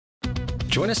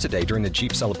Join us today during the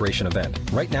Jeep Celebration event.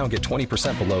 Right now, get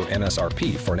 20% below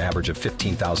MSRP for an average of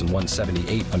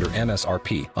 $15,178 under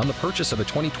MSRP on the purchase of a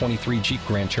 2023 Jeep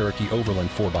Grand Cherokee Overland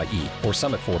 4xE or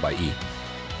Summit 4xE.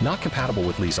 Not compatible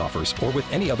with lease offers or with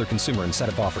any other consumer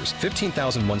incentive offers.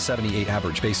 $15,178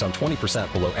 average based on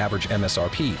 20% below average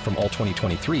MSRP from all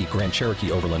 2023 Grand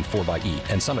Cherokee Overland 4xE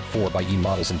and Summit 4xE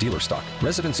models in dealer stock.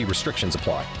 Residency restrictions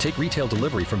apply. Take retail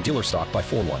delivery from dealer stock by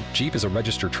 4/1. Jeep is a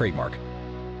registered trademark.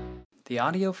 The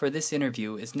audio for this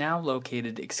interview is now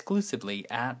located exclusively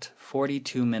at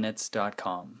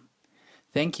 42minutes.com.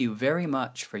 Thank you very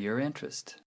much for your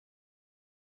interest.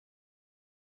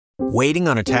 Waiting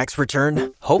on a tax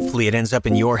return? Hopefully it ends up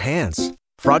in your hands.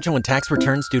 Fraudulent tax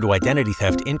returns due to identity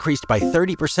theft increased by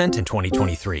 30% in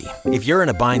 2023. If you're in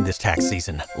a bind this tax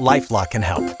season, LifeLock can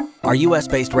help. Our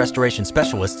U.S.-based restoration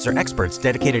specialists are experts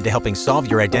dedicated to helping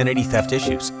solve your identity theft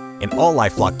issues. And all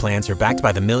LifeLock plans are backed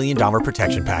by the $1 Million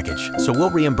Protection Package. So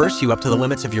we'll reimburse you up to the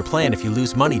limits of your plan if you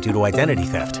lose money due to identity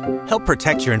theft. Help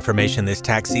protect your information this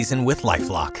tax season with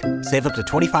LifeLock. Save up to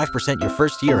 25% your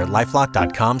first year at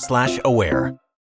LifeLock.com/aware.